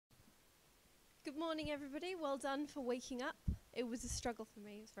Good morning, everybody. Well done for waking up. It was a struggle for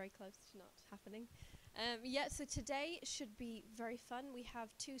me. It was very close to not happening. So today should be very fun. We have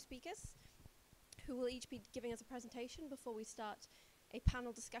two speakers who will each be giving us a presentation before we start a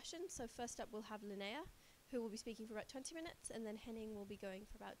panel discussion. So first up, we'll have Linnéa, who will be speaking for about 20 minutes, and then Henning will be going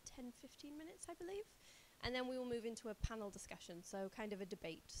for about 10-15 minutes, I believe. And then we will move into a panel discussion, so kind of a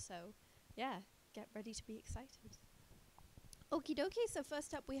debate. So yeah, get ready to be excited. Okie dokie, so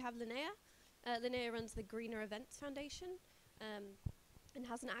first up we have Linnéa. Linnéa runs the Greener Events Foundation and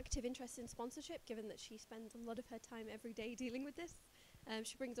has an active interest in sponsorship, given that she spends a lot of her time every day dealing with this.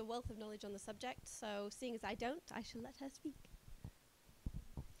 She brings a wealth of knowledge on the subject, so seeing as I don't, I shall let her speak.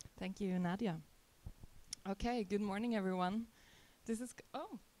 Thank you, Nadia. Okay, good morning, everyone. This is...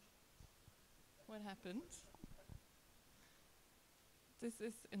 oh, what happened? This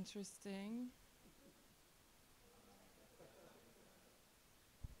is interesting.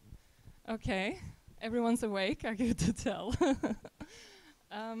 Okay, everyone's awake, I get to tell.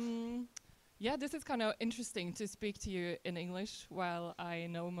 Yeah, this is kind of interesting to speak to you in English while I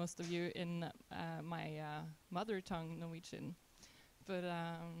know most of you in my mother tongue, Norwegian. But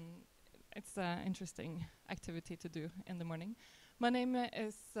it's an interesting activity to do in the morning. My name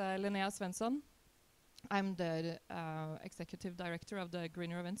is Linnéa Svensson. I'm the executive director of the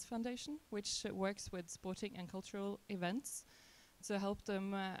Greener Events Foundation, which works with sporting and cultural events to help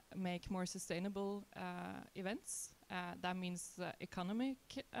them make more sustainable events. That means economic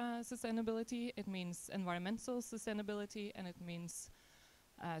sustainability, it means environmental sustainability, and it means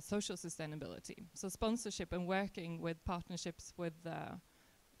social sustainability. So sponsorship and working with partnerships with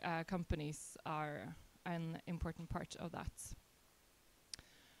companies are an important part of that.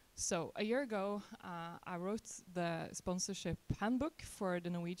 So a year ago, I wrote the sponsorship handbook for the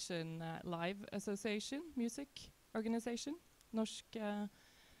Norwegian Live Association, music organization. Norsk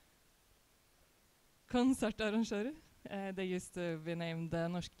konsertarrangører. They used to be named the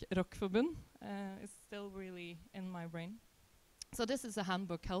Norsk Rockforbund. It's still really in my brain. So this is a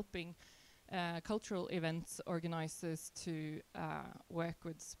handbook helping cultural events organizers to work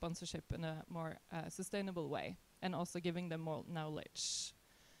with sponsorship in a more sustainable way, and also giving them more knowledge.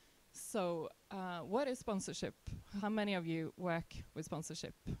 So what is sponsorship? How many of you work with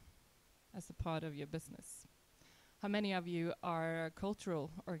sponsorship as a part of your business? How many of you are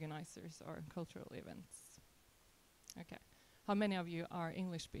cultural organizers or cultural events? Okay. How many of you are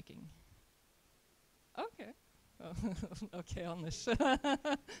English speaking? Okay. Oh okay, Anders.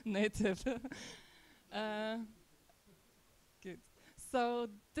 Native. Good. So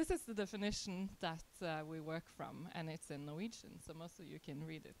this is the definition that we work from, and it's in Norwegian, so most of you can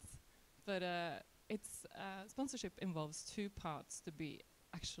read it. But it's sponsorship involves two parts to be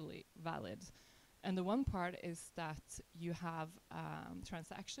actually valid. And the one part is that you have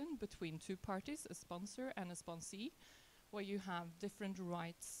transaction between two parties, a sponsor and a sponsee, where you have different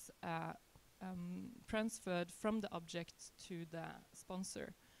rights transferred from the object to the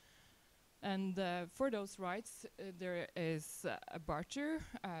sponsor. And for those rights, there is a barter,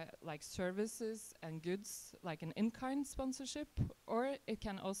 like services and goods, like an in-kind sponsorship, or it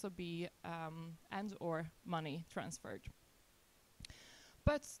can also be and/or money transferred.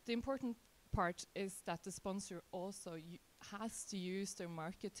 But the important part is that the sponsor also has to use their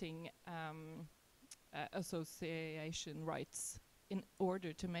marketing association rights in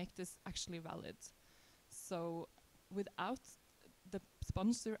order to make this actually valid. So without the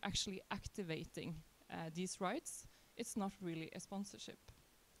sponsor actually activating these rights, it's not really a sponsorship.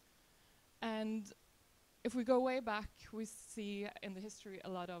 And if we go way back, we see in the history a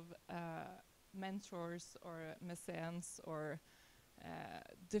lot of mentors or mecenes or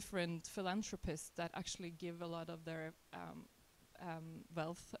different philanthropists that actually give a lot of their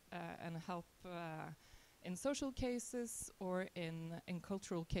wealth and help in social cases or in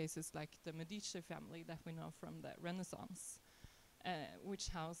cultural cases, like the Medici family that we know from the Renaissance, which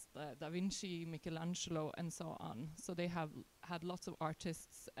housed Da Vinci, Michelangelo, and so on. So they have had lots of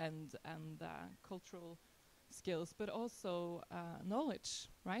artists and cultural skills, but also knowledge,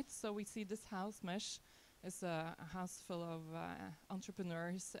 right? So we see this house mesh is a house full of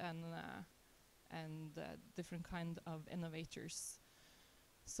entrepreneurs and different kind of innovators.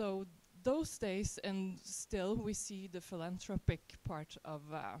 So those days, and still we see the philanthropic part of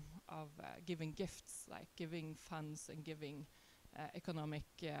giving gifts, like giving funds and giving economic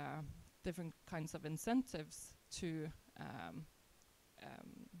different kinds of incentives to,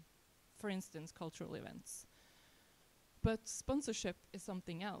 for instance, cultural events. But sponsorship is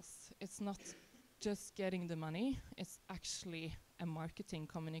something else. It's not just getting the money, it's actually a marketing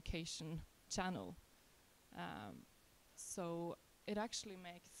communication channel. So it actually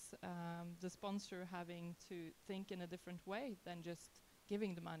makes the sponsor having to think in a different way than just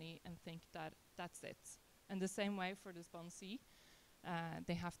giving the money and think that that's it. And the same way for the sponsee,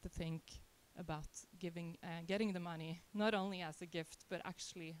 they have to think about getting the money not only as a gift but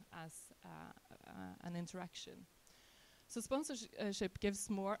actually as an interaction. So sponsorship gives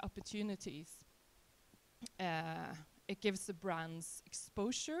more opportunities. It gives the brands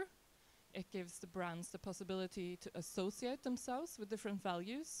exposure. It gives the brands the possibility to associate themselves with different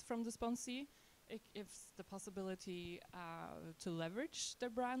values from the sponsee. It gives the possibility to leverage their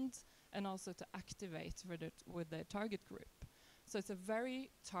brand and also to activate with their target group. So it's a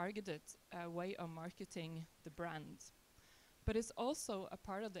very targeted way of marketing the brand. But it's also a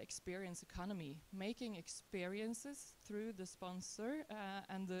part of the experience economy, making experiences through the sponsor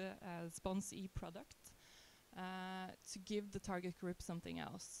and the sponsee product to give the target group something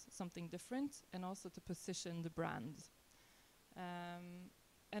else, something different, and also to position the brand.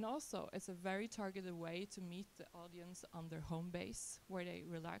 And also, it's a very targeted way to meet the audience on their home base, where they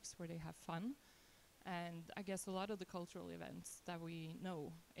relax, where they have fun. And I guess a lot of the cultural events that we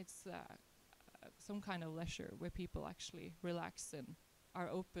know, it's some kind of leisure where people actually relax and are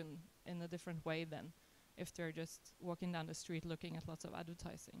open in a different way than if they're just walking down the street looking at lots of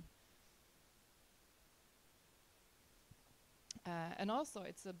advertising. And also,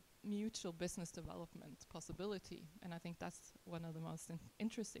 it's a mutual business development possibility, and I think that's one of the most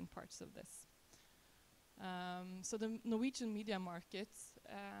interesting parts of this. So the Norwegian media market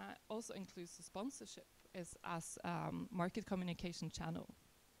also includes the sponsorship as market communication channel.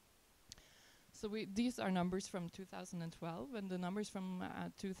 So these are numbers from 2012, and the numbers from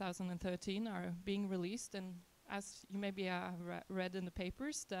 2013 are being released. And as you maybe have read in the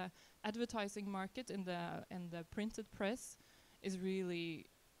papers, the advertising market in the printed press is really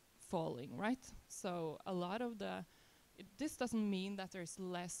falling, right? So a lot of this doesn't mean that there's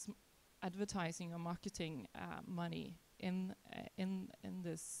less advertising or marketing money in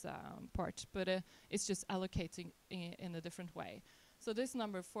this part, but it's just allocating in a different way. So this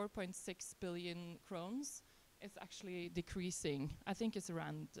number, 4.6 billion krones, is actually decreasing. I think it's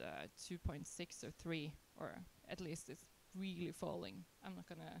around 2.6 or 3, or at least it's really falling. I'm not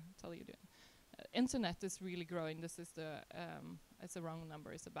gonna tell you that. Internet is really growing. This is it's a wrong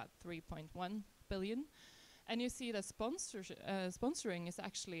number. It's about 3.1 billion. And you see that sponsoring is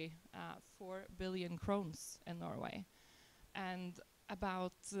actually 4 billion krones in Norway. And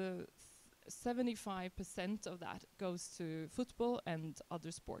about 75% of that goes to football and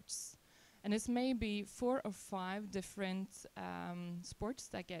other sports. And it's maybe 4 or 5 different sports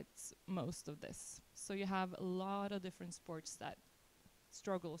that get most of this. So you have a lot of different sports that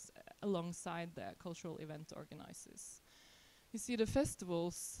struggles alongside the cultural event organizers. You see the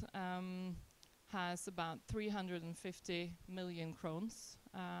festivals has about 350 million krones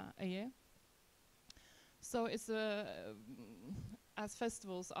a year. So it's as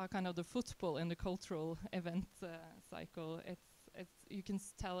festivals are kind of the football in the cultural event cycle, you can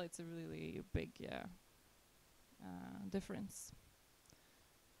tell it's a really big difference.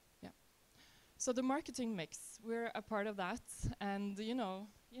 Yeah. So the marketing mix, we're a part of that, and you know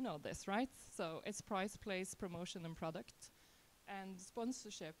this, right? So it's price, place, promotion, and product, and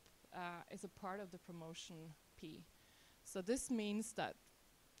sponsorship is a part of the promotion P. So this means that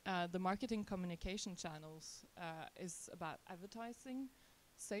the marketing communication channels is about advertising,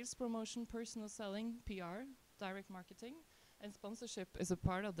 sales promotion, personal selling, PR, direct marketing, and sponsorship is a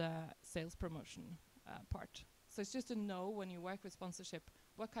part of the sales promotion part. So it's just to know when you work with sponsorship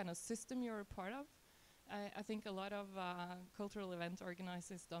what kind of system you're a part of. I think a lot of cultural event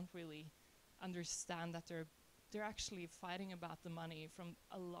organizers don't really understand that they're actually fighting about the money from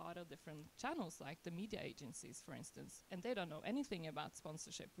a lot of different channels, like the media agencies, for instance, and they don't know anything about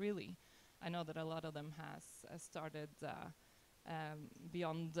sponsorship, really. I know that a lot of them has started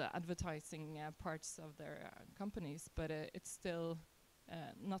beyond the advertising parts of their companies, but it's still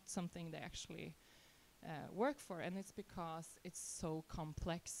not something they actually work for, and it's because it's so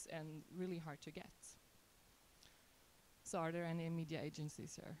complex and really hard to get. So are there any media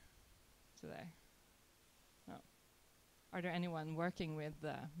agencies here today? No. Are there anyone working with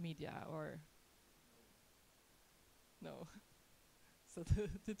media or? No. So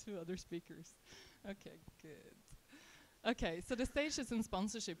the 2 other speakers. Okay, good. Okay, so the stages in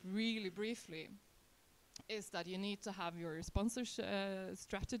sponsorship, really briefly, is that you need to have your sponsorship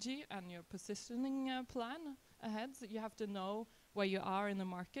strategy and your positioning plan ahead. So you have to know where you are in the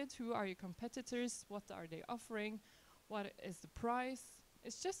market, who are your competitors, what are they offering, what is the price.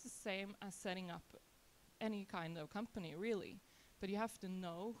 It's just the same as setting up any kind of company, really. But you have to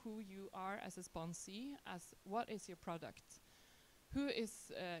know who you are as a sponsee, as what is your product. who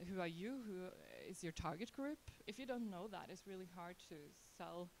are you? Who is your target group? If you don't know that, it's really hard to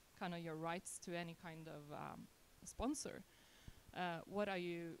sell kind of your rights to any kind of sponsor.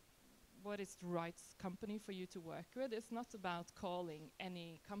 What is the right company for you to work with? It's not about calling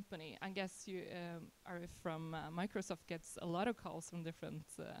any company. I guess you are from Microsoft gets a lot of calls from different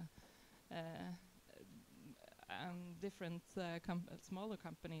smaller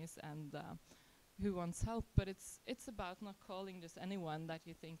companies and who wants help. But it's about not calling just anyone that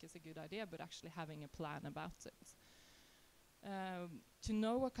you think is a good idea, but actually having a plan about it. To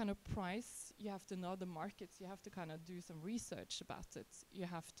know what kind of price, you have to know the markets. You have to kind of do some research about it. You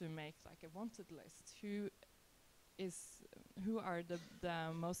have to make like a wanted list. Who are the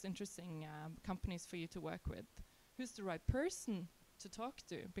most interesting companies for you to work with? Who's the right person to talk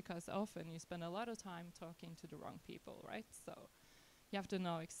to? Because often you spend a lot of time talking to the wrong people, right? So you have to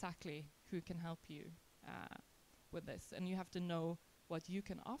know exactly who can help you with this, and you have to know what you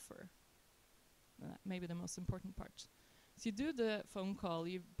can offer. Maybe the most important part. So you do the phone call,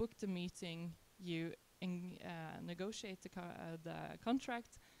 you book the meeting, you negotiate the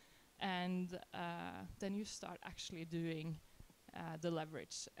contract, and then you start actually doing the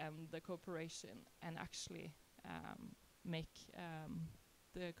leverage and the cooperation, and actually make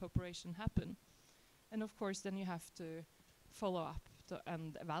the cooperation happen. And of course, then you have to follow up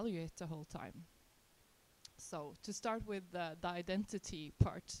and evaluate the whole time. So to start with the identity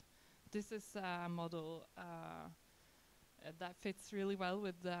part, this is a model that fits really well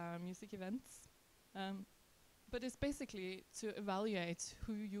with music events. But it's basically to evaluate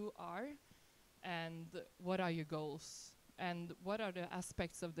who you are and what are your goals and what are the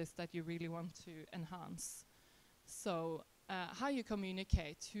aspects of this that you really want to enhance. So how you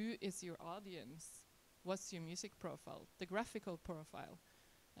communicate, who is your audience, what's your music profile, the graphical profile,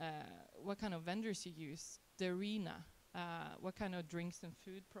 what kind of vendors you use, the arena, what kind of drinks and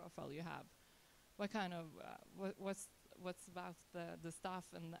food profile you have, what kind of what's about the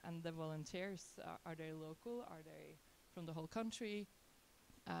staff and the volunteers. Are they local? Are they from the whole country?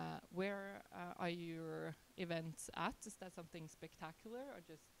 Where are your events at? Is that something spectacular or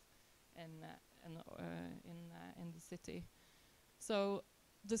just in the city? So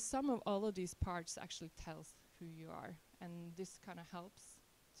the sum of all of these parts actually tells who you are, and this kind of helps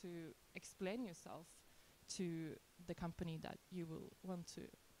to explain yourself to the company that you will want to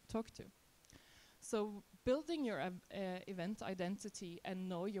talk to. So building your event identity and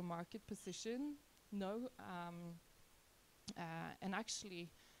know your market position, and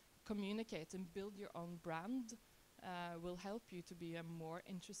actually communicate and build your own brand will help you to be a more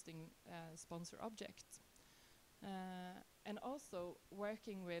interesting sponsor object. And also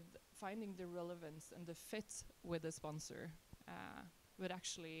working with finding the relevance and the fit with the sponsor would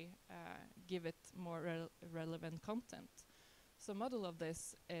actually give it more relevant content. So model of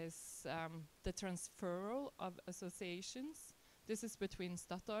this is the transferal of associations. This is between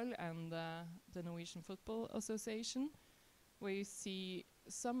Statoil and the Norwegian Football Association, where you see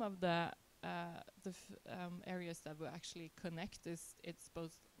some of the areas that will actually connect. It's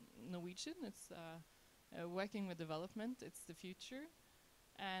both Norwegian, it's working with development, it's the future.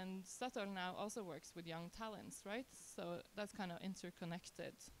 And Statoil now also works with young talents, right? So that's kind of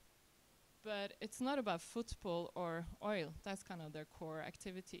interconnected. But it's not about football or oil. That's kind of their core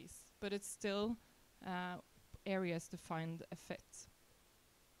activities. But it's still areas to find a fit,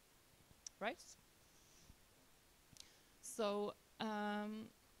 right? So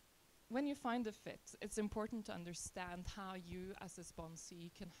when you find a fit, it's important to understand how you as a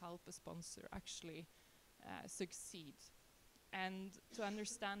sponsee can help a sponsor actually succeed. And to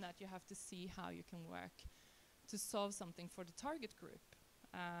understand that, you have to see how you can work to solve something for the target group.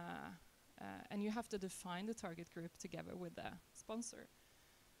 And you have to define the target group together with the sponsor.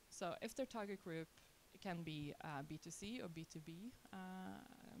 So if their target group can be B2C or B2B,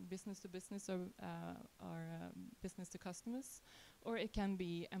 business to business or business to customers, or it can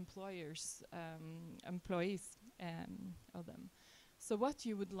be employees of them. So what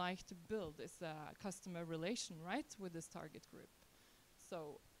you would like to build is a customer relation, right, with this target group.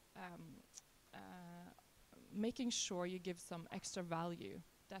 So making sure you give some extra value,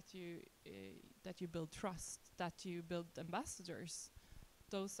 that you build trust, that you build ambassadors.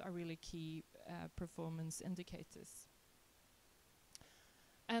 Those are really key performance indicators.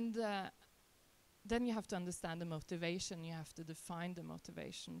 And then you have to understand the motivation. You have to define the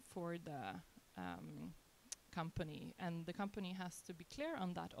motivation for the company, and the company has to be clear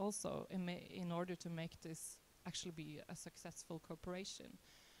on that also in order to make this actually be a successful cooperation.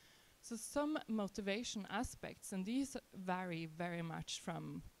 So some motivation aspects, and these vary very much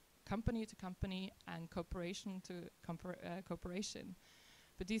from company to company and cooperation to cooperation.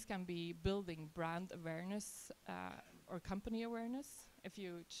 But these can be building brand awareness or company awareness. If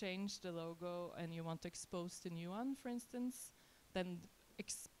you change the logo and you want to expose the new one, for instance, then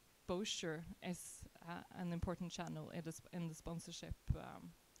exposure is an important channel in the sponsorship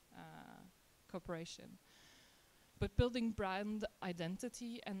cooperation. But building brand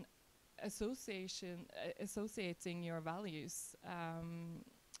identity and associating your values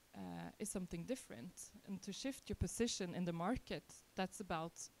is something different. And to shift your position in the market, that's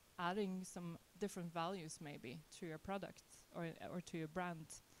about adding some different values maybe to your product or to your brand.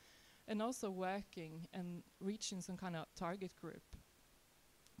 And also working and reaching some kind of target group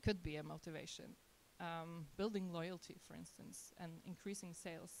could be a motivation. Building loyalty, for instance, and increasing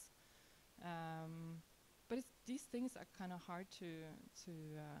sales. But these things are kind of hard to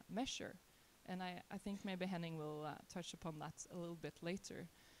measure. And I think maybe Henning will touch upon that a little bit later.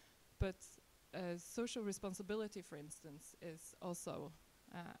 But social responsibility, for instance, is also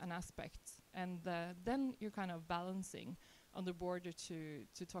an aspect. And then you're kind of balancing on the border to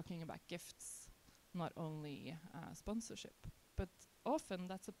talking about gifts, not only sponsorship. But often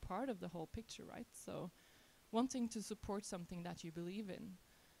that's a part of the whole picture, right? So wanting to support something that you believe in,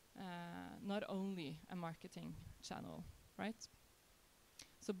 not only a marketing channel, right?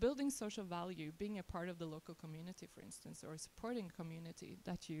 So building social value, being a part of the local community, for instance, or supporting a community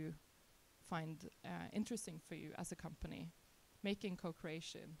that you find interesting for you as a company, making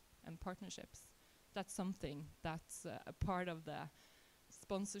co-creation and partnerships, that's something that's a part of the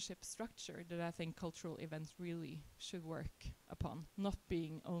sponsorship structure that I think cultural events really should work upon, not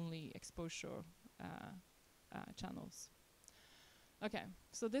being only exposure channels. Okay,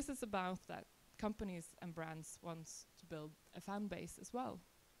 so this is about that companies and brands want to build a fan base as well,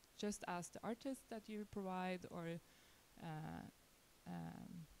 just as the artists that you provide or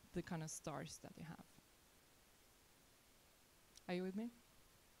the kind of stars that you have. Are you with me?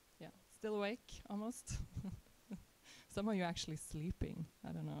 Yeah, still awake almost? Some of you are actually sleeping.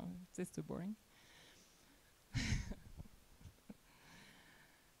 I don't know, is this too boring?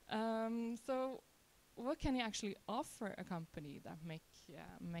 So what can you actually offer a company that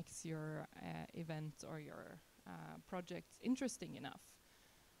makes your event or your project interesting enough?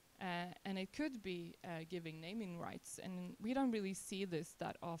 And it could be giving naming rights, and we don't really see this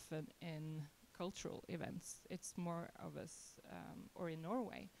that often in cultural events. It's more of us, or in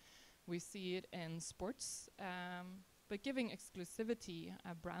Norway, we see it in sports, but giving exclusivity,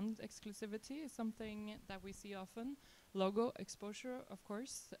 brand exclusivity is something that we see often. Logo exposure, of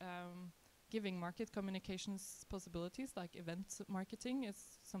course, giving market communications possibilities like event marketing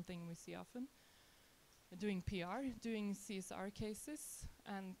is something we see often. Doing PR, doing CSR cases,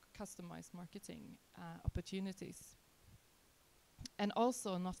 and customized marketing opportunities. And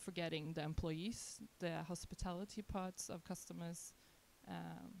also not forgetting the employees, the hospitality parts of customers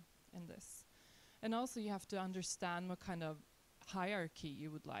in this. And also you have to understand what kind of hierarchy you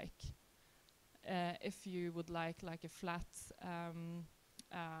would like. If you would like a flat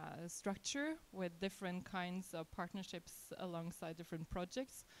structure with different kinds of partnerships alongside different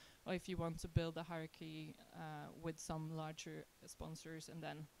projects, or if you want to build a hierarchy with some larger sponsors and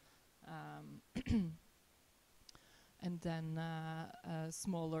then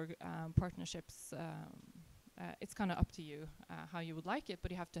smaller partnerships, it's kind of up to you how you would like it,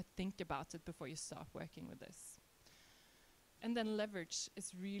 but you have to think about it before you start working with this. And then leverage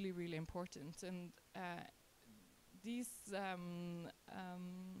is really, really important. And this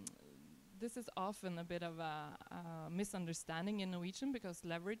is often a bit of a misunderstanding in Norwegian, because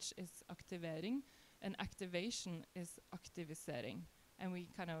leverage is aktivering and activation is aktivisering. And we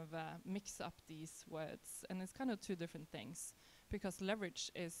kind of mix up these words, and it's kind of two different things, because leverage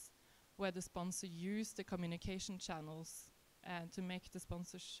is where the sponsor use the communication channels to make the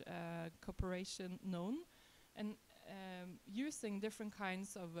sponsor's cooperation known, and using different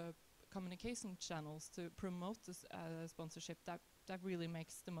kinds of communication channels to promote this sponsorship, that really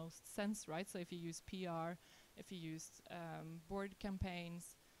makes the most sense, right? So if you use PR, if you use board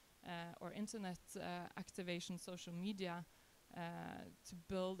campaigns or internet activation, social media, to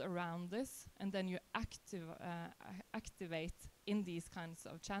build around this, and then you activate in these kinds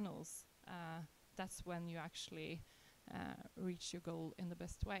of channels, that's when you actually reach your goal in the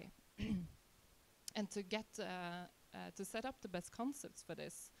best way. And to get to set up the best concepts for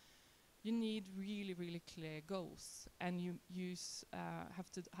this, you need really, really clear goals, and you have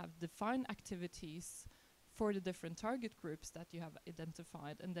to have defined activities for the different target groups that you have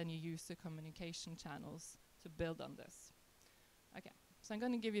identified, and then you use the communication channels to build on this. Okay, so I'm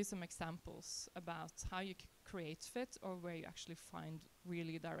going to give you some examples about how you create fit or where you actually find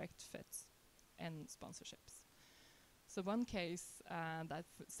really direct fits and sponsorships. So one case that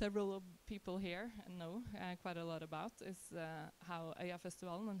several people here know quite a lot about is how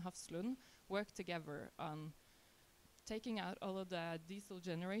Øyafestivalen and Hafslund work together on taking out all of the diesel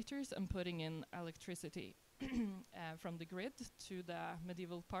generators and putting in electricity from the grid to the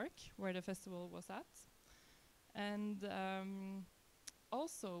medieval park where the festival was at. And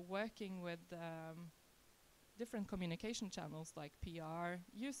also working with different communication channels like PR,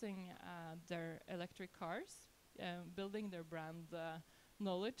 using their electric cars, building their brand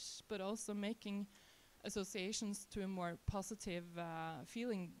knowledge, but also making associations to a more positive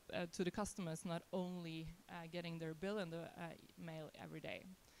feeling to the customers, not only getting their bill in the mail every day.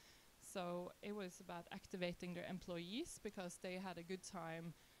 So it was about activating their employees because they had a good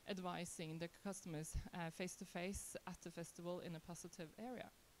time advising the customers face to face at the festival in a positive area.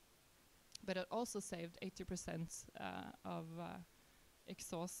 But it also saved 80% of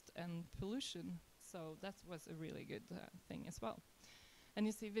exhaust and pollution. So that was a really good thing as well. And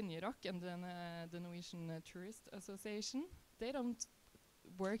you see Vinjerock and the Norwegian Tourist Association, they don't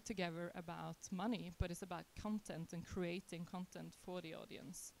work together about money, but it's about content and creating content for the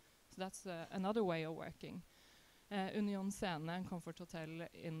audience. So that's another way of working. Union Scene and Comfort Hotel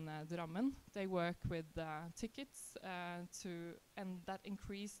in Drammen, they work with tickets and that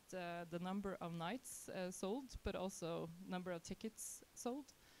increased the number of nights sold, but also number of tickets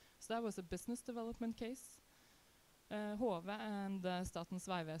sold. So that was a business development case. Hove and Statens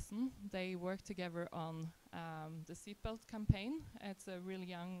Vegvesen, they work together on the seatbelt campaign. It's a really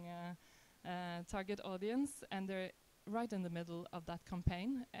young target audience, and they're right in the middle of that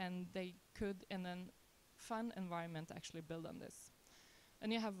campaign, and they could, in a fun environment, actually build on this.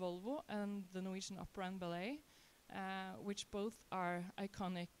 And you have Volvo and the Norwegian Opera and Ballet, which both are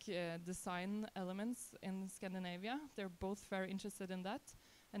iconic design elements in Scandinavia. They're both very interested in that,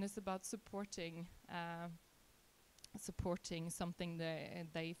 and it's about supporting something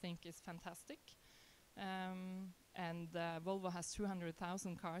they think is fantastic. And Volvo has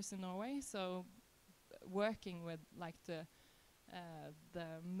 200,000 cars in Norway, so working with like the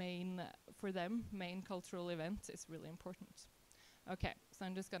main, for them, main cultural event is really important. Okay, so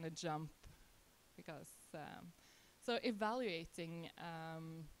I'm just gonna jump because, so evaluating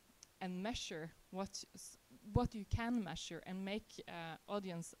and measure what you can measure and make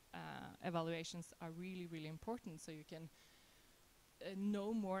audience evaluations are really, really important, so you can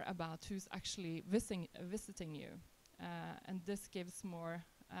know more about who's actually visiting you. And this gives more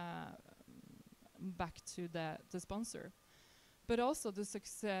back to the sponsor. But also the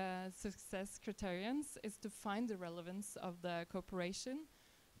success criterions is to find the relevance of the cooperation,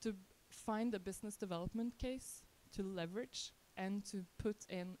 to find a business development case, to leverage, and to put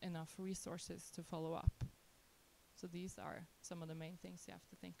in enough resources to follow up. So these are some of the main things you have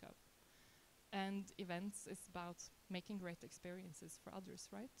to think of. And events is about making great experiences for others,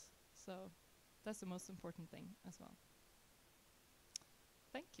 right? So that's the most important thing as well.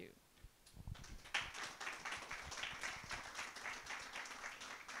 Thank you.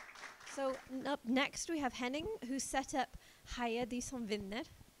 So up next we have Henning, who set up Heia de som vinner.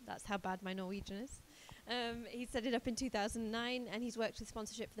 That's how bad my Norwegian is. He set it up in 2009, and he's worked with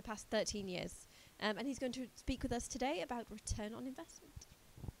sponsorship for the past 13 years. And he's going to speak with us today about return on investment.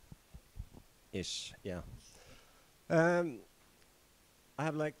 Ish, yeah. I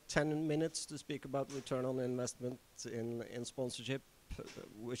have like 10 minutes to speak about return on investment in sponsorship,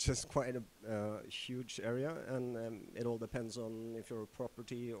 which is quite a huge area, and it all depends on if you're a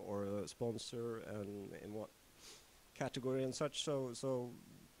property or a sponsor and in what category and such. So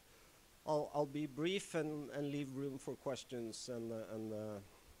I'll be brief and leave room for questions and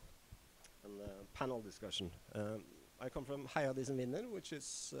panel discussion. I come from Heia de som vinner, which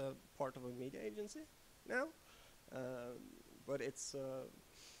is part of a media agency now, but it's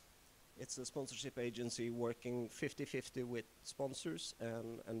a sponsorship agency working 50-50 with sponsors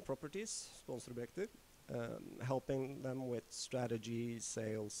and properties, sponsorobjekter, helping them with strategy,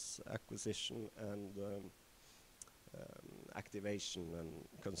 sales, acquisition, and activation and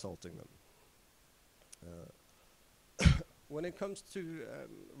consulting them. When it comes to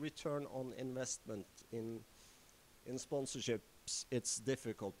return on investment in sponsorships, it's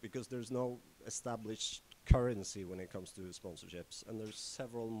difficult because there's no established currency when it comes to sponsorships, and there's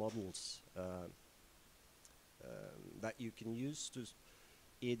several models that you can use to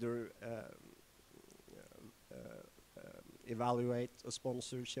either evaluate a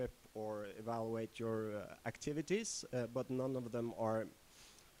sponsorship or evaluate your activities, but none of them are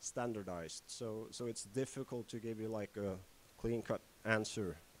standardized. So it's difficult to give you like a clean-cut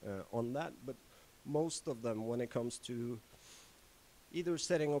answer on that. But most of them, when it comes to either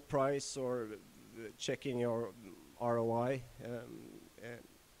setting a price or checking your ROI,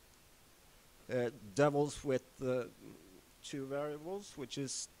 devils with two variables, which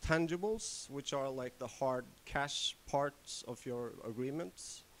is tangibles, which are like the hard cash parts of your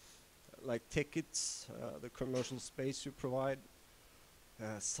agreements, like tickets, the commercial space you provide,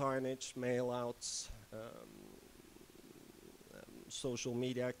 signage, mail outs, social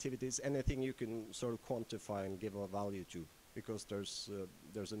media activities, anything you can sort of quantify and give a value to, because there's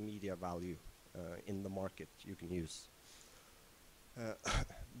a media value in the market you can use.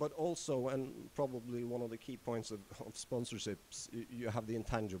 But also, and probably one of the key points of sponsorships, you have the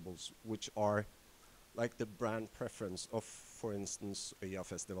intangibles, which are like the brand preference of, for instance,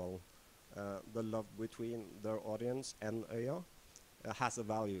 Øyafestivalen. The love between their audience and Øya has a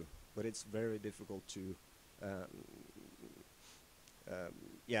value, but it's very difficult to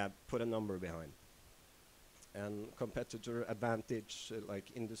put a number behind. And competitor advantage,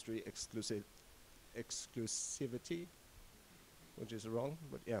 like industry exclusivity, which is wrong,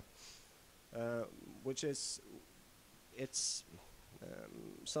 but yeah, which is, it's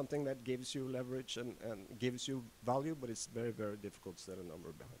something that gives you leverage and gives you value, but it's very, very difficult to set a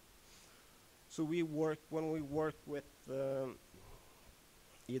number behind. So when we work with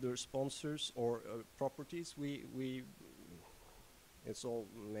either sponsors or properties, it's all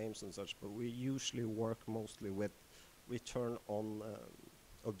names and such, but we usually work mostly with return on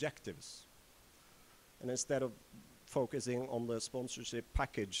objectives. And instead of focusing on the sponsorship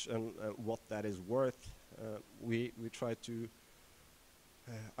package and what that is worth, we try to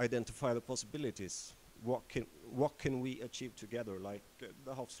identify the possibilities. What can we achieve together, like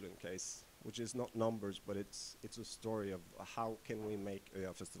the Hafslund case, which is not numbers, but it's a story of how can we make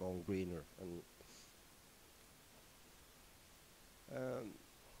Øyafestivalen greener.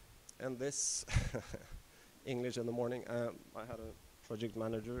 And this English in the morning, I had a project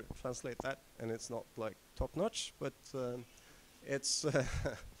manager translate that, and it's not like top notch, but it's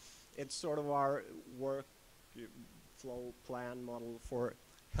it's sort of our work flow plan model for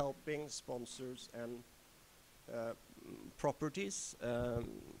helping sponsors and properties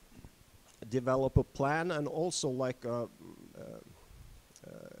develop a plan, and also like a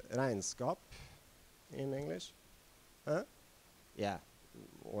regnskap in English. Huh? Yeah,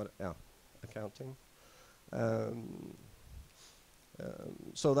 accounting.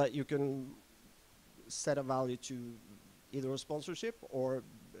 So that you can set a value to either a sponsorship or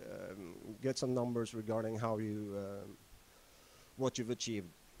get some numbers regarding how you what you've achieved.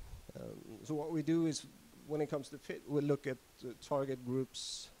 So what we do is, when it comes to fit, we look at target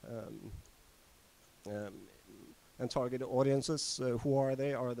groups and target audiences. Who are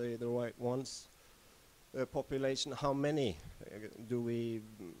they? Are they the right ones? Population, how many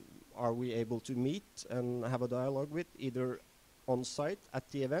are we able to meet and have a dialogue with, either on site at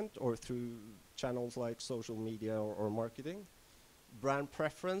the event or through channels like social media or marketing? Brand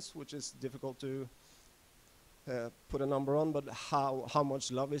preference, which is difficult to put a number on, but how much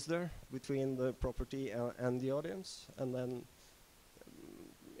love is there between the property and the audience? And then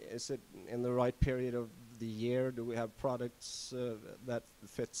is it in the right period of the year? Do we have products that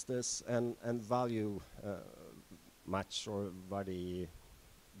fits this and value match or value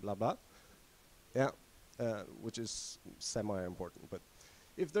blah blah? Yeah, which is semi-important. But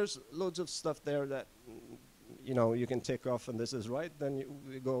if there's loads of stuff there that you can tick off and this is right, then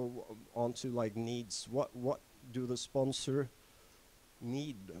we go on to like needs. What do the sponsor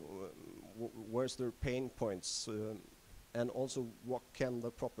need? Where's their pain points? And also, what can the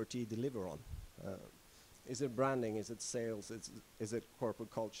property deliver on? Is it branding? Is it sales? Is it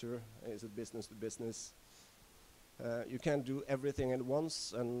corporate culture? Is it business to business? You can't do everything at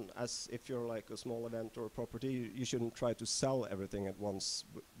once, and as if you're like a small event or a property, you shouldn't try to sell everything at once,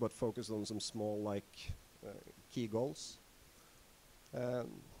 but focus on some small like key goals. And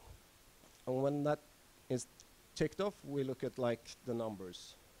when that is ticked off, we look at like the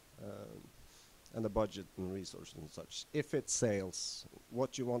numbers and the budget and resources and such. If it's sales,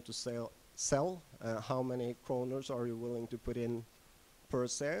 what you want to sell, how many kroners are you willing to put in per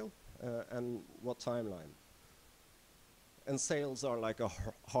sale, and what timeline? And sales are like a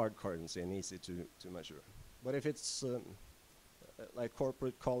hard currency and easy to measure. But if it's like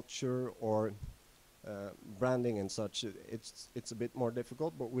corporate culture or branding and such, it's a bit more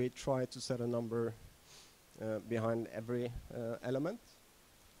difficult, but we try to set a number behind every element.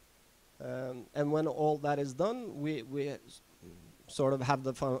 And when all that is done, we sort of have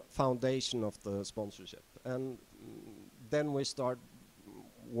the foundation of the sponsorship. And then we start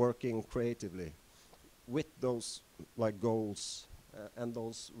working creatively with those like goals and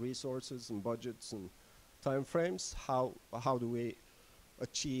those resources and budgets and time frames, how do we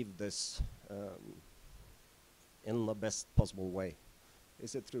achieve this in the best possible way?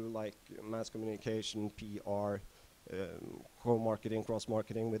 Is it through like mass communication, PR, co-marketing,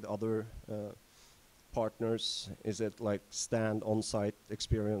 cross-marketing with other partners? Is it like stand on-site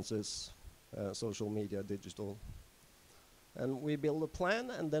experiences, social media, digital? And we build a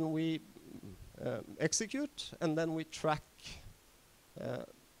plan, and then we execute, and then we track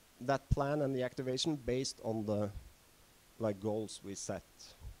that plan and the activation based on the goals we set.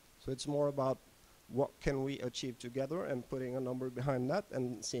 So it's more about what can we achieve together and putting a number behind that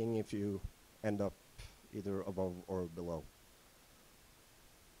and seeing if you end up either above or below.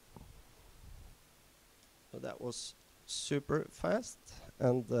 So that was super fast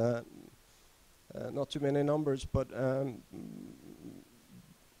and not too many numbers, but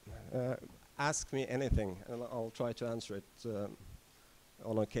ask me anything and I'll try to answer it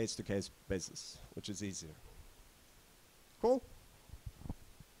on a case-to-case basis, which is easier. Cool?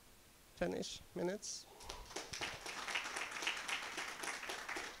 10-ish minutes.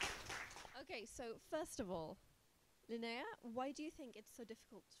 Okay, so first of all, Linnéa, why do you think it's so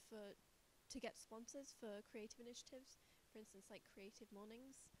difficult to get sponsors for creative initiatives, for instance, like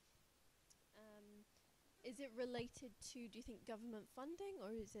CreativeMornings? Is it related to, do you think, government funding,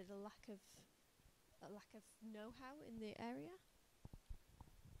 or is it a lack of know-how in the area?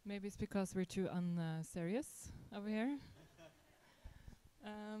 Maybe it's because we're too unserious over here.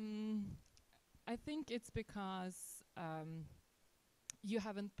 I think it's because you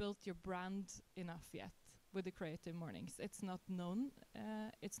haven't built your brand enough yet with the CreativeMornings. It's not known.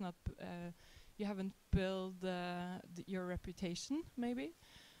 It's not. You haven't built your reputation, maybe.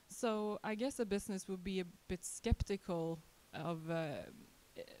 So I guess a business would be a bit skeptical of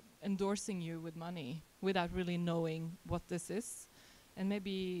endorsing you with money without really knowing what this is, and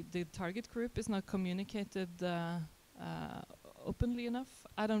maybe the target group is not communicated openly enough.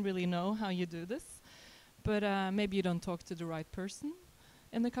 I don't really know how you do this, but maybe you don't talk to the right person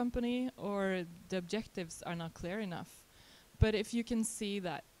in the company, or the objectives are not clear enough. But if you can see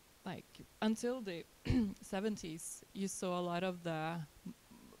that, like, until the 70s, you saw a lot of the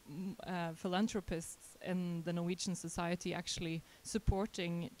philanthropists in the Norwegian society actually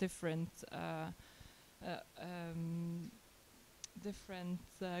supporting different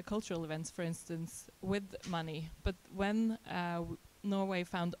cultural events, for instance, with money. But when Norway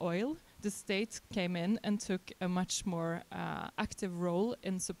found oil, the state came in and took a much more active role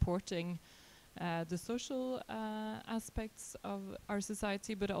in supporting the social aspects of our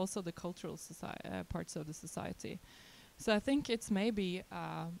society, but also the cultural parts of the society. So I think it's maybe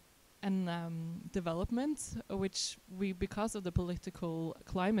an development which we, because of the political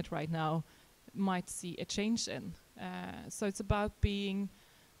climate right now, might see a change in. So it's about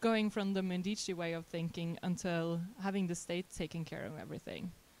going from the Medici way of thinking until having the state taking care of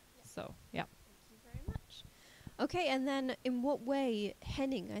everything. So, yeah. Thank you very much. Okay, and then in what way,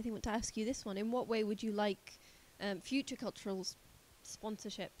 Henning, I think I want to ask you this one, in what way would you like future cultural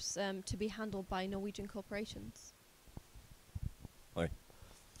sponsorships to be handled by Norwegian corporations? Hi.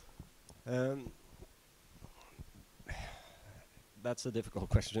 That's a difficult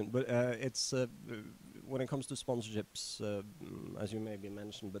question, but it's when it comes to sponsorships, as you maybe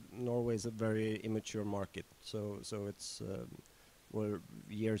mentioned, but Norway is a very immature market, so it's we're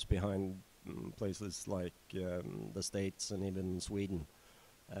years behind places like the States and even Sweden.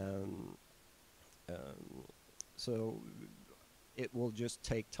 So it will just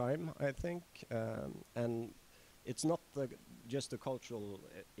take time, I think, and it's not just the cultural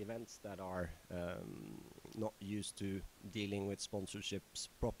events that are not used to dealing with sponsorships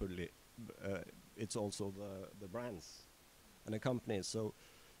properly. It's also the brands and the companies. So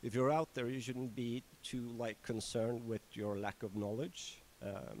if you're out there, you shouldn't be too concerned with your lack of knowledge,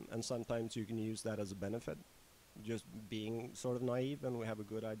 and sometimes you can use that as a benefit, just being sort of naive, and we have a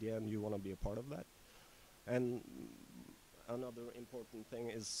good idea and you want to be a part of that. And another important thing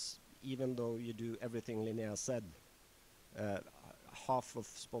is, even though you do everything Linnéa said, half of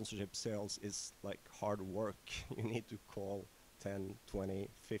sponsorship sales is hard work. You need to call 10, 20,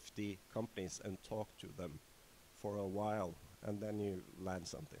 50 companies and talk to them for a while, and then you land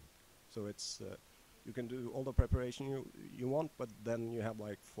something. So it's you can do all the preparation you want, but then you have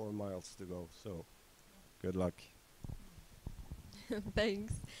 4 miles to go. So good luck.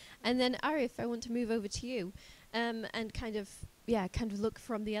 Thanks. And then Arif, I want to move over to you, and kind of look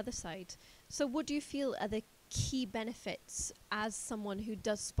from the other side. So what do you feel are the key benefits as someone who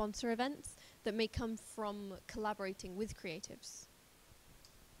does sponsor events that may come from collaborating with creatives?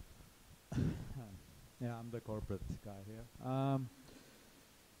 Yeah, I'm the corporate guy here.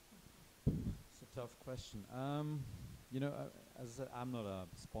 It's a tough question. You know, as I said, I'm not a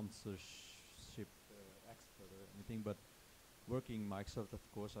sponsorship expert or anything, but working Microsoft, of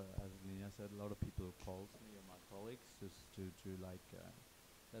course, as Linnéa said, a lot of people calls me or my colleagues just to like,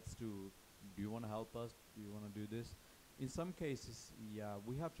 let's do you want to help us? Do you want to do this? In some cases, yeah,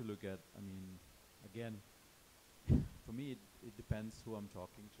 we have to look at, I mean, again, for me, it depends who I'm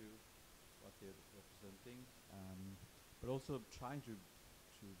talking to, what they're representing, but also trying to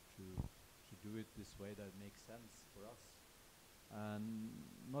do it this way that makes sense for us, and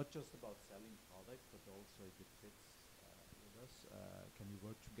not just about selling products, but also if it fits with us. Can we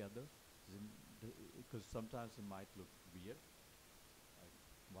work together? Because sometimes it might look weird, like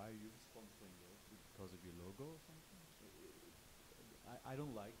why are you sponsoring yours because of your logo or something? So I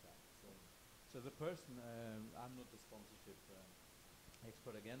don't like that. So as a person, I'm not a sponsorship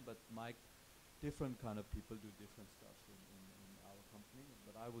expert again, but my different kind of people do different stuff in our company.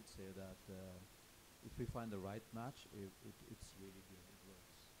 But I would say that if we find the right match, it's really good. It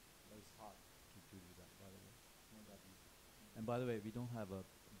works. But it's hard to do that, by the way. It's not that easy. And by the way, we don't have a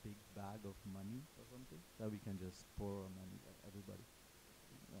big bag of money or something that we can just pour on everybody.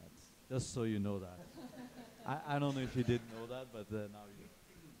 That's just so you know that. I don't know if you did know that, but now you know.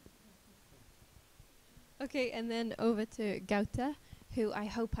 Okay, and then over to Gaute, who I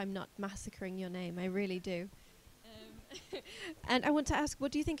hope I'm not massacring your name. I really do. And I want to ask,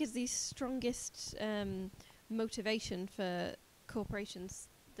 what do you think is the strongest motivation for corporations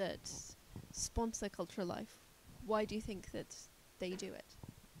that sponsor cultural life? Why do you think that they do it?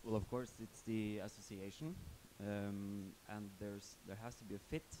 Well, of course, it's the association, and there has to be a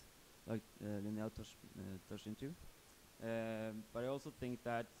fit, like Linnéa touched into. But I also think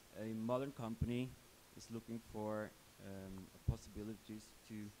that a modern company is looking for possibilities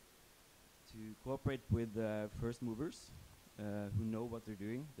to cooperate with first movers who know what they're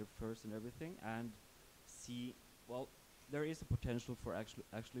doing, they're first in everything, and see, well, there is a potential for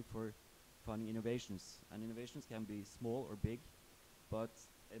actually for finding innovations, and innovations can be small or big, but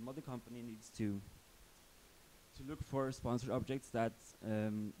a modern company needs to look for sponsored objects that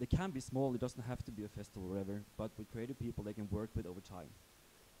they can be small. It doesn't have to be a festival or whatever, but with creative people they can work with over time,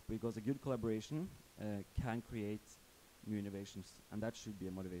 because a good collaboration can create new innovations, and that should be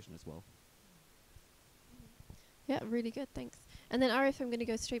a motivation as well. Yeah, really good, thanks. And then Arif, I'm going to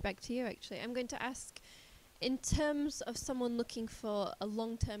go straight back to you actually. I'm going to ask, in terms of someone looking for a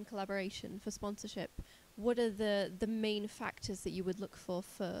long-term collaboration for sponsorship, what are the main factors that you would look for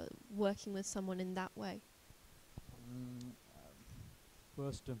working with someone in that way?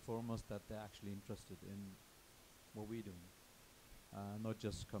 First and foremost, that they're actually interested in what we're doing. Not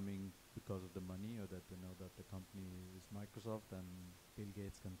just coming because of the money, or that they know that the company is Microsoft and Bill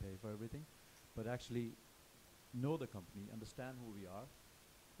Gates can pay for everything, but actually know the company, understand who we are,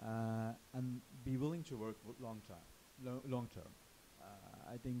 and be willing to work long term.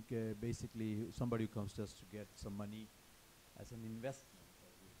 I think basically somebody who comes just to get some money as an investment,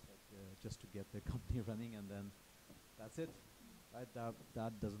 as you said, just to get the company running, and then that's it. Right?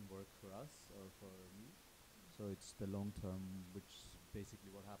 That doesn't work for us or for me. So it's the long term, which is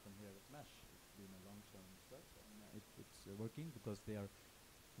basically what happened here at Mesh. It's been a long term stuff, and it's working because they are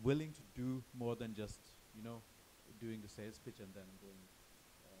willing to do more than just, you know, doing the sales pitch and then going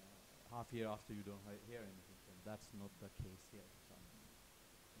half year after you don't hear anything from. That's not the case here. So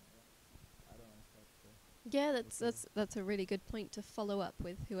I don't know if that's yeah, that's a really good point to follow up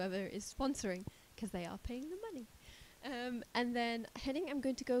with whoever is sponsoring, because they are paying the money. And then Henning, I'm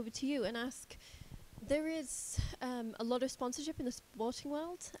going to go over to you and ask, there is a lot of sponsorship in the sporting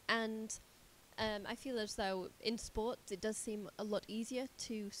world, and I feel as though in sport it does seem a lot easier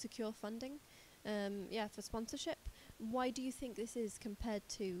to secure funding for sponsorship. Why do you think this is compared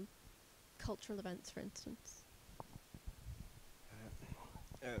to cultural events, for instance?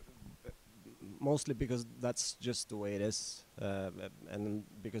 Mostly because that's just the way it is, and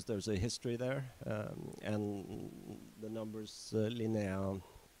because there's a history there, and the numbers Linnéa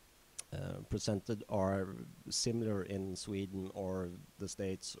presented are similar in Sweden or the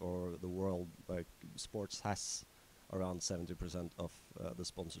States or the world. Like sports has around 70% of the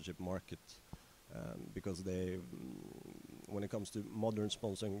sponsorship market, because they, when it comes to modern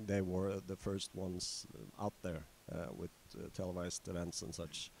sponsoring, they were the first ones out there with televised events and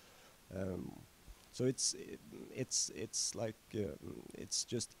such. So it's like it's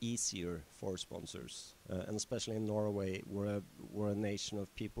just easier for sponsors, and especially in Norway, we're a nation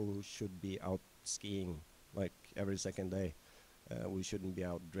of people who should be out skiing like every second day. We shouldn't be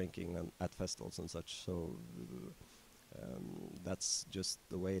out drinking at festivals and such. So That's just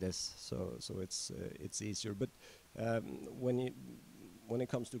the way it is. So it's easier. But when it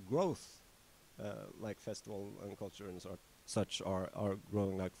comes to growth, like festival and culture and such are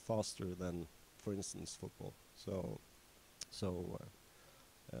growing like faster than, for instance, football. So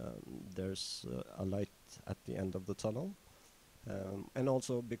there's a light at the end of the tunnel, and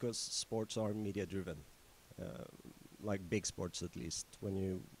also because sports are media driven, like big sports at least. When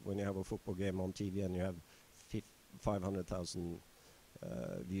you have a football game on TV and you have 500,000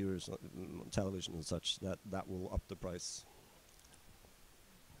 viewers on television and such, that will up the price.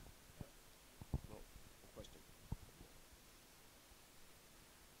 Well, question.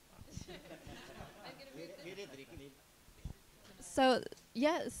 So,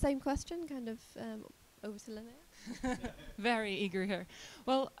 yeah, same question, kind of over to Linnéa. Very eager here.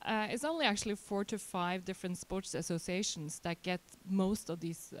 Well, it's only actually 4 to 5 different sports associations that get most of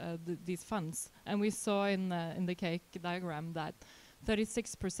these funds, and we saw in the cake diagram that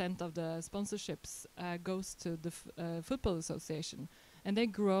 36% of the sponsorships goes to the football association, and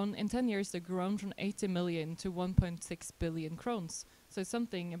they've grown in 10 years. They've grown from 80 million to 1.6 billion krones. So it's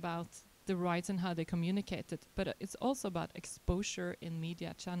something about the rights and how they communicate it, but it's also about exposure in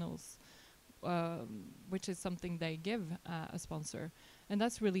media channels, which is something they give a sponsor. And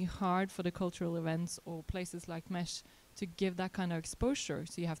that's really hard for the cultural events or places like Mesh to give that kind of exposure.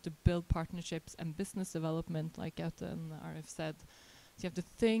 So you have to build partnerships and business development, like Gaute and Arif said. So you have to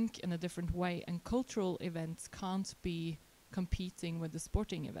think in a different way, and cultural events can't be competing with the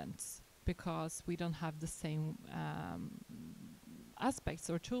sporting events because we don't have the same aspects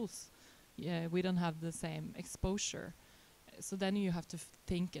or tools. Yeah, we don't have the same exposure. So then you have to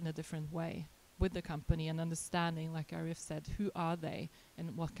think in a different way with the company and understanding, like Arif said, who are they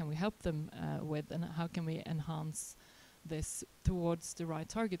and what can we help them with, and how can we enhance this towards the right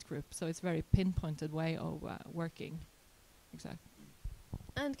target group. So it's a very pinpointed way of working. Exactly.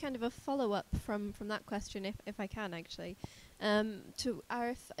 And kind of a follow-up from that question, if I can actually, to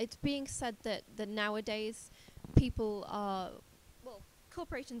Arif, it's being said that nowadays people are, well,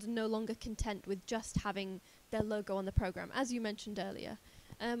 corporations are no longer content with just having their logo on the program, as you mentioned earlier.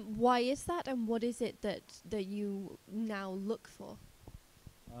 Why is that, and what is it that you now look for?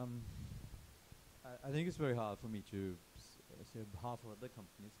 I think it's very hard for me to say on behalf of other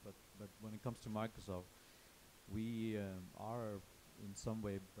companies, but when it comes to Microsoft, we are in some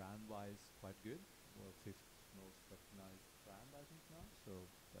way brand-wise quite good. We're 5th most recognized brand, I think, now, so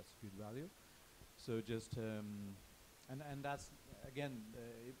that's good value. So just and that's again,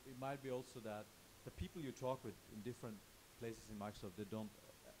 it might be also that the people you talk with in different places in Microsoft, they don't.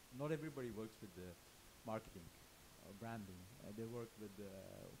 Not everybody works with the marketing or branding. They work with the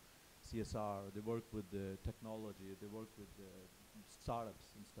CSR. They work with the technology. They work with the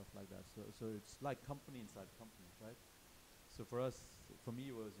startups and stuff like that. So it's like company inside company, right? So for me,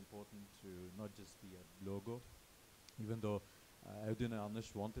 it was important to not just be a logo, even though Audun and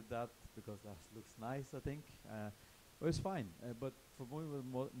Anders wanted that because that looks nice, I think. It was fine, but for me, it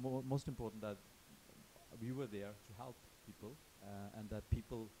was most important that we were there to help people, and that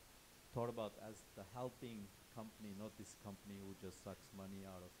people thought about as the helping company, not this company who just sucks money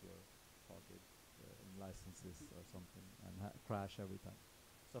out of your pocket in licenses or something and crash every time,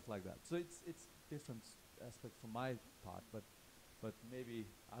 stuff like that. So it's different aspect from my part, but maybe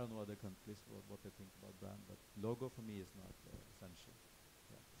I don't know other companies what they think about brand, but logo for me is not essential.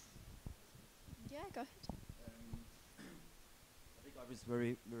 Yeah, go ahead. I think I was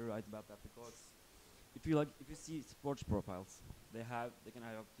very right about that, because if you see sports profiles, they can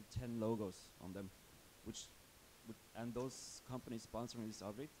have up to 10 logos on them, and those companies sponsoring this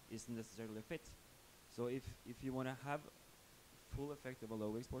object isn't necessarily a fit. So if you want to have full effect of a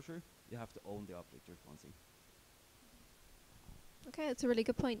logo exposure, you have to own the object you're sponsoring. Okay, that's a really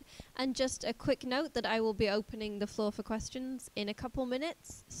good point. And just a quick note that I will be opening the floor for questions in a couple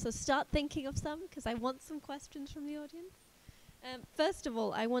minutes, so start thinking of some, because I want some questions from the audience. First of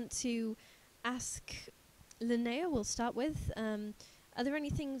all, I want to ask Linnéa, we'll start with, are there any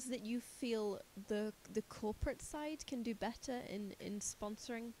things that you feel the corporate side can do better in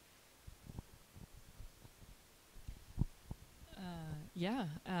sponsoring?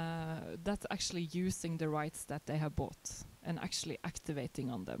 That's actually using the rights that they have bought and actually activating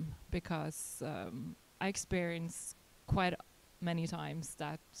on them, because I experience quite many times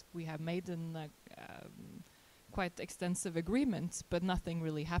that we have made an quite extensive agreement, but nothing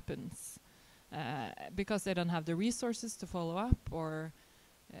really happens because they don't have the resources to follow up, or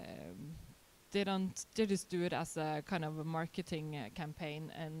they just do it as a kind of a marketing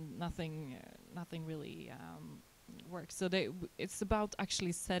campaign, and nothing really works. So it's about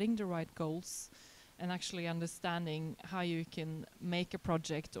actually setting the right goals and actually understanding how you can make a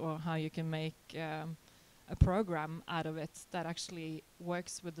project or how you can make a program out of it that actually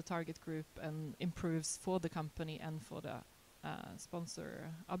works with the target group and improves for the company and for the sponsor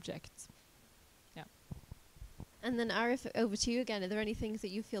object. Yeah. And then Arif, over to you again. Are there any things that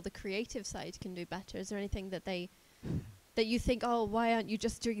you feel the creative side can do better? Is there anything that they that you think, oh, why aren't you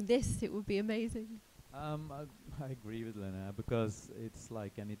just doing this? It would be amazing. I agree with Linnéa, because it's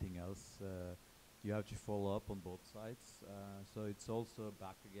like anything else. You have to follow up on both sides. So it's also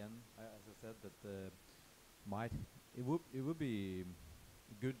back again. As I said, that it would be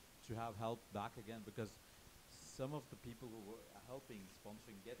good to have help back again, because some of the people who were helping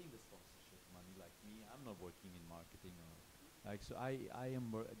sponsoring, getting the sponsorship money, like me, I'm not working in marketing or like, so I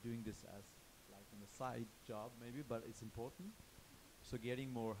am doing this as like on a side job maybe, but it's important. So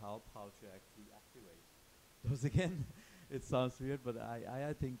getting more help how to actually activate those again. It sounds weird, but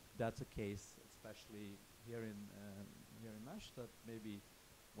I think that's a case, especially here in Mesh, that maybe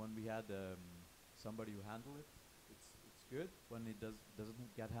when we had somebody who handle it, it's good. When it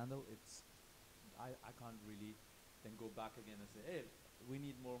doesn't get handled, I can't really then go back again and say, hey, we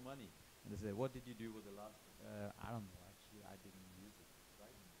need more money. And they say, what did you do with the last? I don't know, actually, I didn't use it,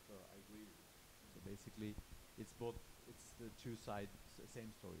 right? So I agree with you. So basically, it's both, it's the two sides,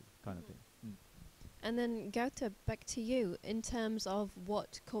 same story kind of thing. And then Gaute, back to you in terms of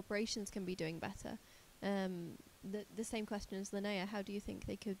what corporations can be doing better. The same question as Linnéa. How do you think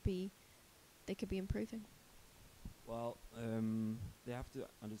they could be improving? Well, they have to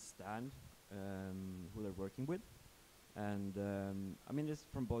understand who they're working with, and I mean, it's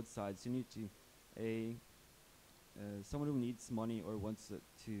from both sides. You need to someone who needs money or wants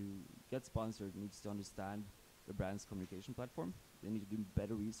to get sponsored needs to understand the brand's communication platform. They need to do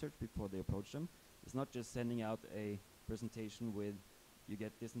better research before they approach them. It's not just sending out a presentation with, you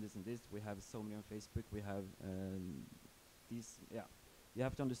get this and this and this. We have so many on Facebook. We have these. Yeah, you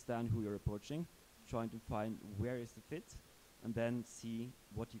have to understand who you're approaching, trying to find where is the fit, and then see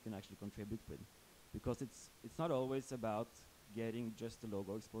what you can actually contribute with. Because it's not always about getting just the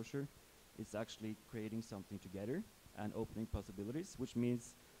logo exposure. It's actually creating something together and opening possibilities, which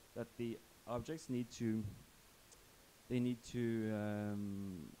means that the objects need to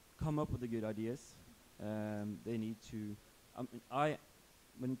come up with the good ideas. They need to.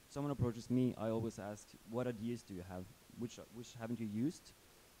 When someone approaches me, I always ask, what ideas do you have? Which haven't you used?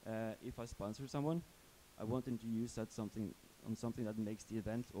 If I sponsor someone, I want them to use that something that makes the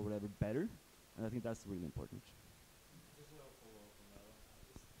event or whatever better, and I think that's really important. Just a follow up on that one.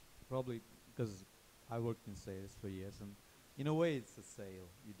 It's probably because I worked in sales for years, and in a way it's a sale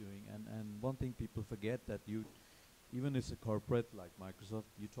you're doing, and one thing people forget, that you, even as a corporate like Microsoft,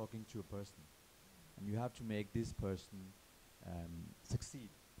 you're talking to a person, and you have to make this person succeed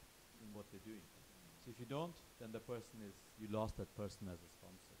in what they're doing. So if you don't, then the person you lost that person as a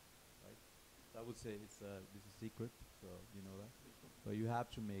sponsor, right? So I would say this is a secret, so you know that. But you have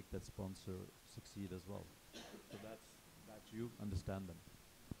to make that sponsor succeed as well. So that you understand them.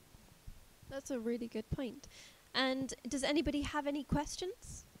 That's a really good point. And does anybody have any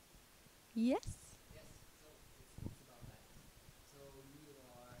questions? Yes. Yes, so it's about that. So you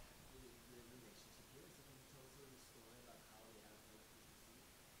are happy with the relationship here. So can you tell us a little story about how you have helped you succeed?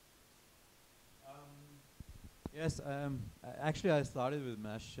 Yes, actually I started with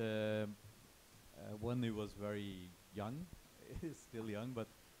Mesh when it was very young. It's still young, but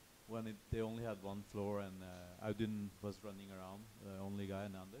when they only had one floor, and Audun was running around, the only guy,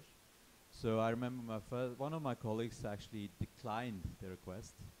 and Anders. So I remember one of my colleagues actually declined the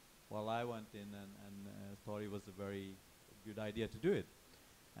request, while I went in and thought it was a very good idea to do it.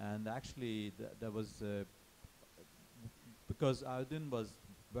 And actually that was because Audun was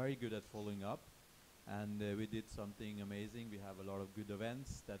very good at following up, and we did something amazing. We have a lot of good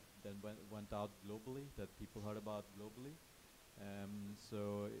events that then went out globally, that people heard about globally.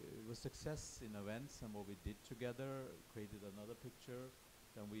 So it was success in events, and what we did together created another picture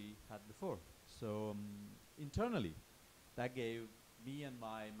than we had before. So internally, that gave me and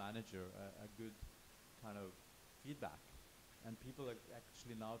my manager a good kind of feedback. And people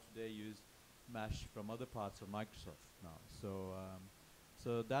actually now today use Mesh from other parts of Microsoft now.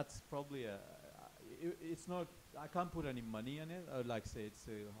 So that's probably it's not, I can't put any money on it. I would like say it's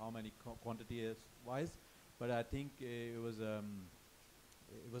how many quantity is wise, but I think it was a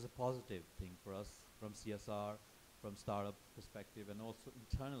positive thing for us from CSR, from startup perspective, and also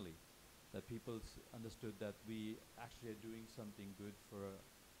internally, that people understood that we actually are doing something good for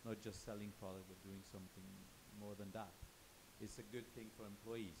not just selling product, but doing something more than that. It's a good thing for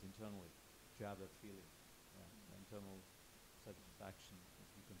employees internally to have that feeling, internal satisfaction, if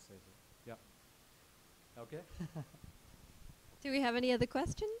you can say so. Yeah. Okay. Do we have any other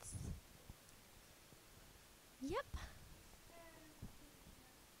questions? Yep.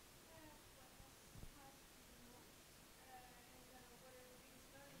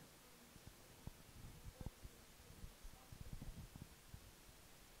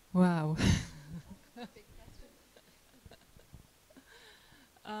 Wow.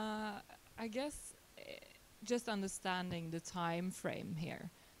 I guess just understanding the time frame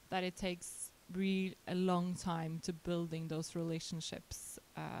here, that it takes a long time to building those relationships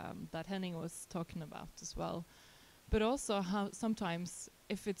that Henning was talking about as well. But also how sometimes,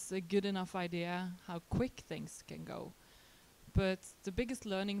 if it's a good enough idea, how quick things can go. But the biggest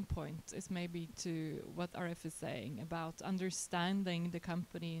learning point is maybe to what RF is saying about understanding the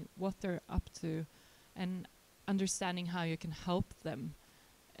company, what they're up to, and understanding how you can help them.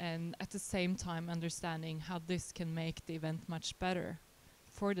 And at the same time understanding how this can make the event much better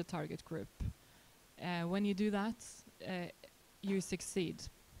for the target group. When you do that, you succeed.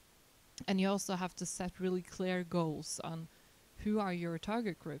 And you also have to set really clear goals on who are your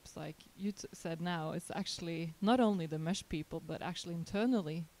target groups. Like you said now, it's actually not only the mesh people, but actually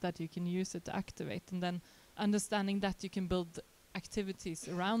internally that you can use it to activate. And then understanding that you can build activities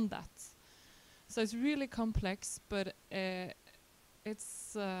around that. So it's really complex, but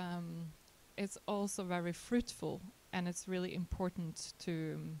it's also very fruitful, and it's really important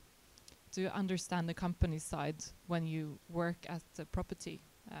to understand the company side when you work at the property,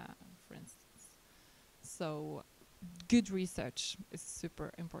 for instance. So good research is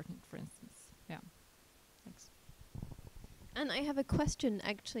super important, for instance. Yeah, thanks. And I have a question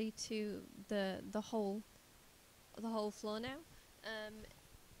actually to the whole floor now.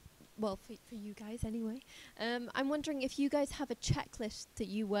 Well, for you guys anyway. I'm wondering if you guys have a checklist that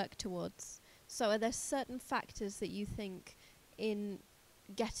you work towards. So are there certain factors that you think in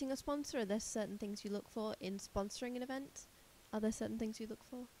getting a sponsor? Are there certain things you look for in sponsoring an event? Are there certain things you look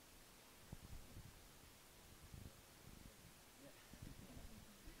for?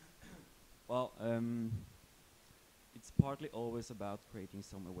 Well, it's partly always about creating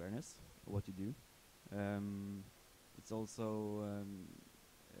some awareness of what you do. It's also,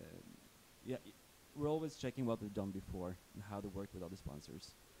 we're always checking what we've done before and how to work with other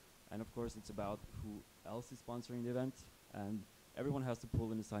sponsors. And of course, it's about who else is sponsoring the event, and everyone has to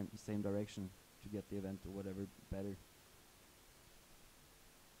pull in the same direction to get the event or whatever better.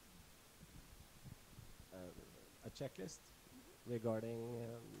 A checklist regarding.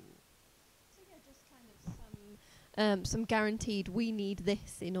 So yeah, just kind of some guaranteed. We need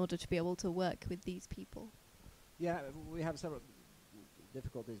this in order to be able to work with these people. Yeah, we have several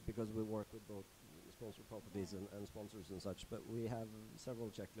difficulties because we work with both sponsor properties and sponsors and such, but we have several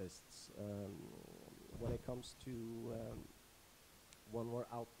checklists. When it comes to when we're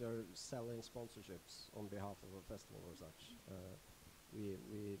out there selling sponsorships on behalf of a festival or such, we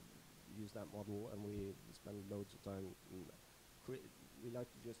use that model, and we spend loads of time. We like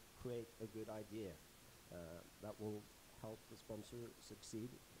to just create a good idea that will help the sponsor succeed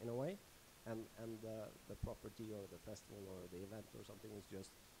in a way, and the property or the festival or the event or something is just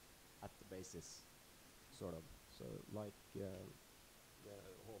at the basis, sort of. So like the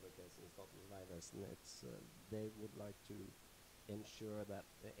Hove case in Statens Vegvesen, it's they would like to ensure that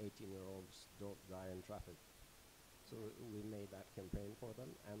the 18-year-olds don't die in traffic. So we made that campaign for them,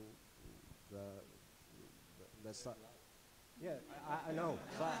 and yeah, I know.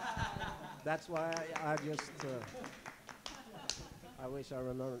 But that's why I just I wish I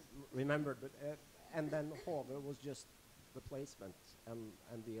remembered. But and then Hove was just the placement and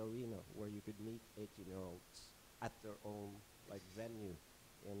the arena where you could meet 18-year-olds at their own like venue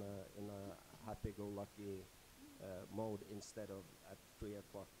in a happy-go-lucky mode, instead of at 3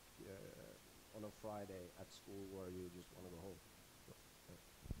 o'clock on a Friday at school where you just want to go home.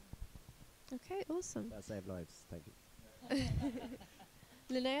 Okay, awesome. That saved lives. Thank you.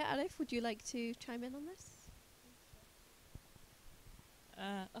 Linnéa, Alif, would you like to chime in on this?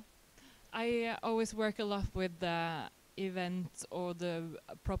 I always work a lot with the event or the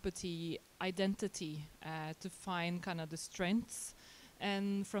property identity to find kind of the strengths,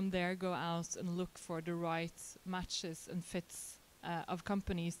 and from there go out and look for the right matches and fits of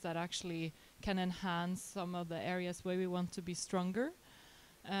companies that actually can enhance some of the areas where we want to be stronger,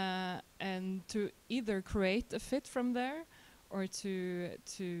 and to either create a fit from there or to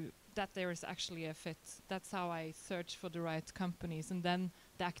that there is actually a fit. That's how I search for the right companies, and then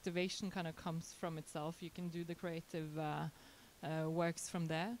the activation kind of comes from itself. You can do the creative works from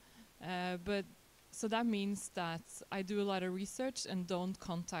there. But so that means that I do a lot of research and don't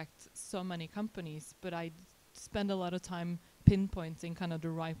contact so many companies, but I spend a lot of time pinpointing kind of the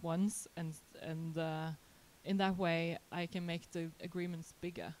right ones, and in that way I can make the agreements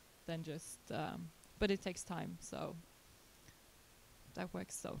bigger than just. But it takes time, so that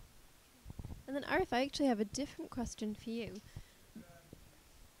works. So. And then Arif, I actually have a different question for you.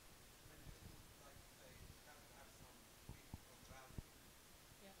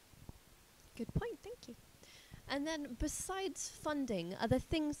 Good point, thank you. And then besides funding, are there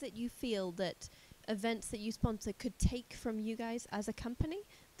things that you feel that events that you sponsor could take from you guys as a company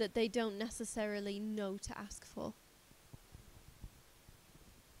that they don't necessarily know to ask for?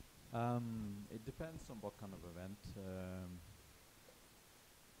 It depends on what kind of event.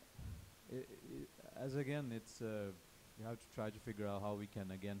 As again, it's you have to try to figure out how we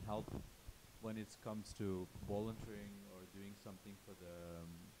can again help when it comes to volunteering or doing something for the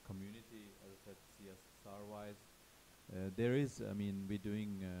community, as I said, CSR-wise. There is, I mean, we're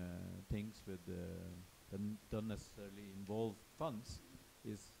doing things with that don't necessarily involve funds.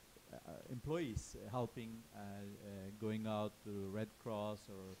 Is employees helping, going out to Red Cross,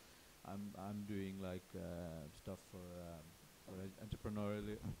 or I'm doing like stuff for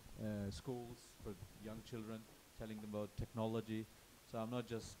entrepreneurial schools for young children, telling them about technology. So I'm not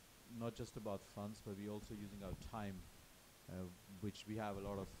just about funds, but we're also using our time, which we have a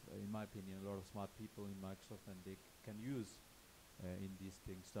lot of, in my opinion, a lot of smart people in Microsoft, and they can use in these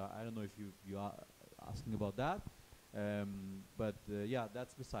things. So I don't know if you are asking about that, but yeah,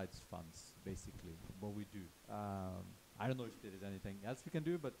 that's besides funds, basically, what we do. I don't know if there is anything else we can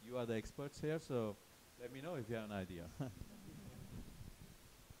do, but you are the experts here, so let me know if you have an idea.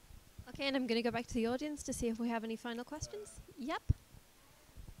 Okay, and I'm going to go back to the audience to see if we have any final questions. Yep.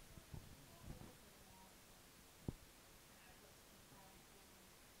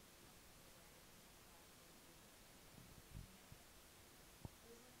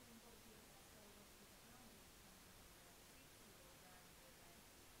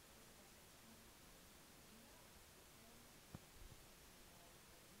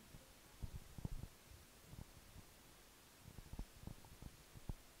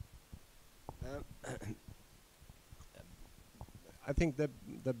 I think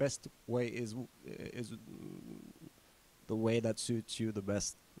the best way is the way that suits you the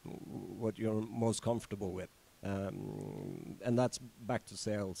best, what you're most comfortable with, and that's back to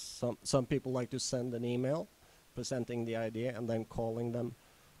sales. Some people like to send an email presenting the idea and then calling them,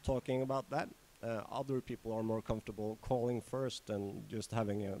 talking about that. Other people are more comfortable calling first and just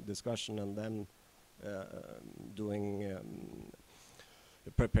having a discussion, and then doing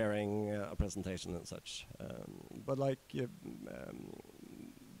preparing a presentation and such. But like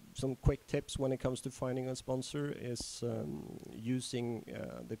some quick tips when it comes to finding a sponsor is using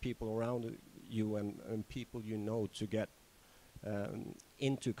the people around you and people you know to get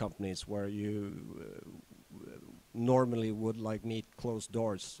into companies where you normally would like meet closed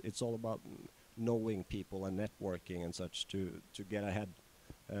doors. It's all about knowing people and networking and such to get ahead.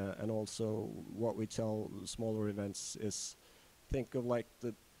 And also what we tell smaller events is think of like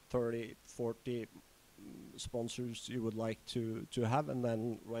the 30, 40 sponsors you would like to have, and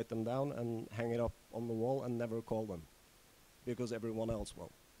then write them down and hang it up on the wall and never call them, because everyone else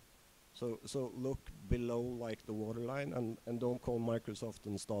will. So look below like the waterline, and don't call Microsoft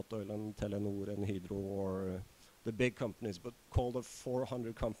and Statoil and Telenor and Hydro or the big companies, but call the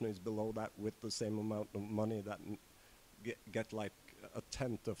 400 companies below that with the same amount of money that get like a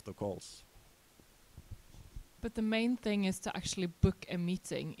tenth of the calls. But the main thing is to actually book a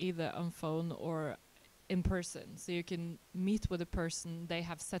meeting, either on phone or in person. So you can meet with a person, they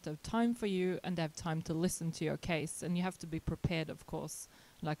have set of time for you, and they have time to listen to your case. And you have to be prepared, of course.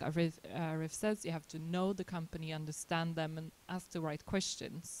 Like Arif says, you have to know the company, understand them, and ask the right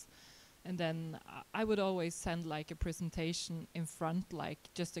questions. And then I would always send like a presentation in front, like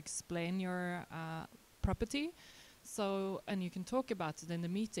just explain your property. So, and you can talk about it in the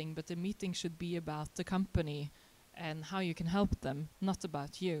meeting, but the meeting should be about the company and how you can help them, not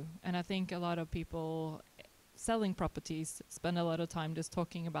about you. And I think a lot of people selling properties spend a lot of time just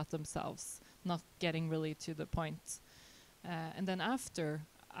talking about themselves, not getting really to the point. And then after,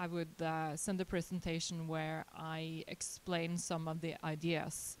 I would send a presentation where I explain some of the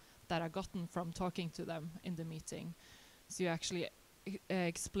ideas that I gotten from talking to them in the meeting. So you actually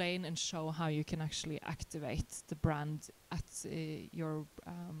explain and show how you can actually activate the brand at your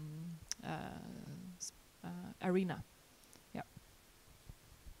arena. Yeah.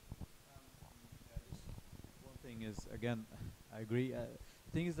 One thing is, again, I agree.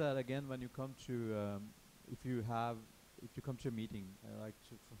 The thing is that again, when you come to, if you come to a meeting,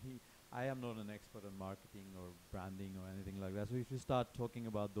 for me, I am not an expert on marketing or branding or anything like that. So if you start talking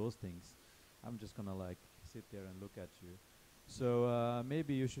about those things, I'm just gonna like sit there and look at you. So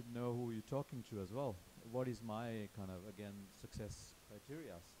maybe you should know who you're talking to as well. What is my kind of, again, success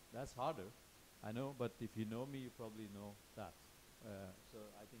criteria? That's harder, I know, but if you know me, you probably know that. So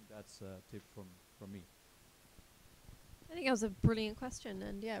I think that's a tip from me. I think that was a brilliant question,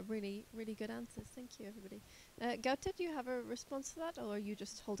 and yeah, really, really good answers. Thank you, everybody. Gaute, do you have a response to that, or are you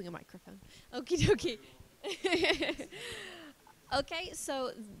just holding a microphone? Okie dokie. Okay,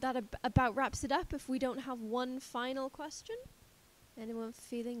 so that about wraps it up. If we don't have one final question, anyone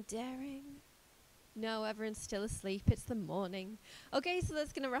feeling daring? No, everyone's still asleep. It's the morning. Okay, so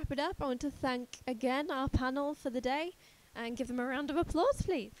that's going to wrap it up. I want to thank again our panel for the day and give them a round of applause,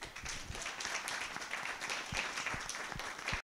 please.